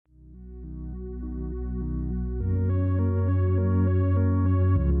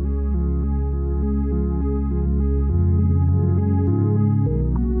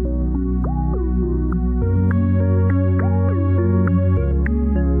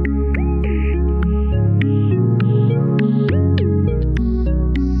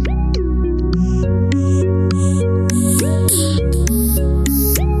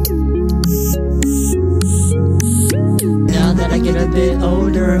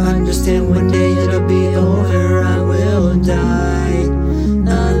Understand one day it'll be over. I will die.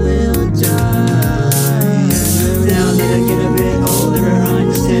 I will die. Now that I get a bit older, I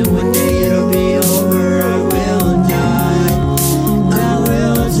understand one day it'll be over. I will die. I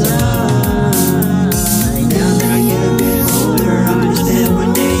will die. Now that I get a bit older, I understand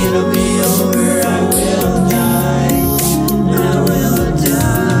one day it'll be over. I will die. I will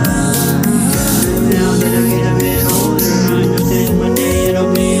die. Now that I get a bit older, I understand one day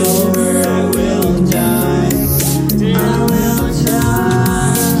it'll be over. I will die. I will die.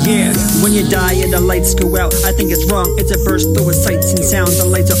 Yeah, when you die and the lights go out, I think it's wrong. It's a burst full of sights and sounds. The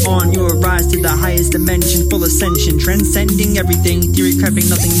lights are on, you arise to the highest dimension, full ascension, transcending everything, theory crapping,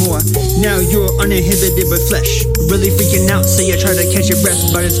 nothing more. Now you're uninhibited with flesh, really freaking out, so you try to catch your breath,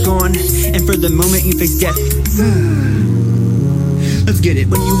 but it's gone, and for the moment you face death. Let's get it.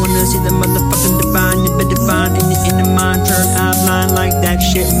 When you wanna see the motherfucking divine, you better find in your inner mind, turn out blind like that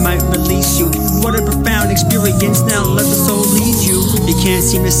shit might release you. What a profound experience, now let the soul lead you. You can't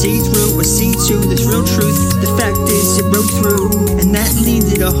seem to see through or see to this real truth. The fact is it broke through, and that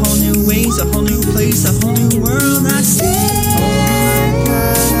leads to a whole new ways, a whole new place, a whole new world. I see.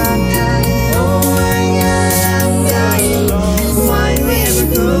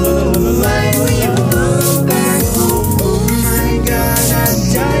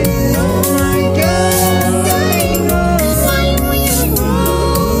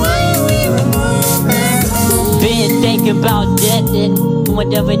 About death and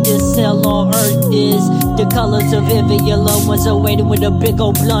whatever this hell on earth is. The colors of vivid, your loved ones are waiting with a big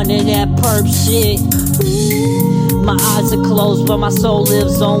old blunt of that perp shit. My eyes are closed, but my soul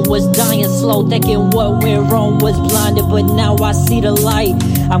lives on. Was dying slow, thinking what went wrong, was blinded, but now I see the light.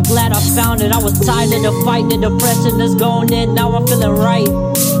 I'm glad I found it. I was tired of the fight, the depression is gone, and now I'm feeling right.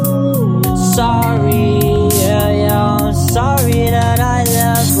 Sorry, yeah, I'm sorry that I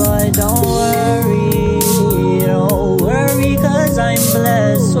left, but don't worry. Cause I'm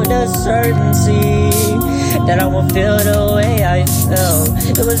blessed with a certainty that I won't feel the way I felt.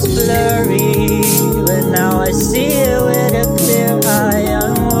 It was blurry, but now I see it with a clear eye.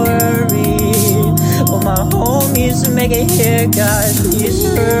 I'm worried, but my homies make it here, God, please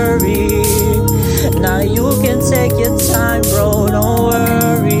hurry. Now you can take your time, bro, don't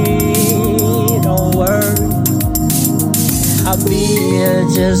worry, don't worry. I'll be here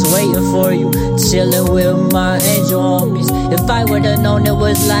just waiting for you, chilling with my angel homies. If I would've known it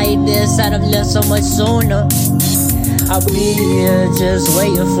was like this, I'd have left so much sooner. I'll be here just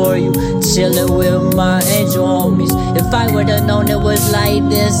waiting for you, chilling with my angel homies. If I would've known it was like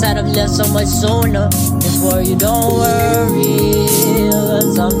this, I'd have left so much sooner. Before you, don't worry,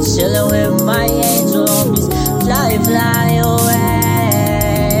 cause I'm chilling with my angel homies. Fly, fly away,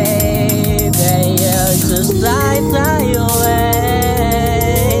 yeah, just fly, fly away.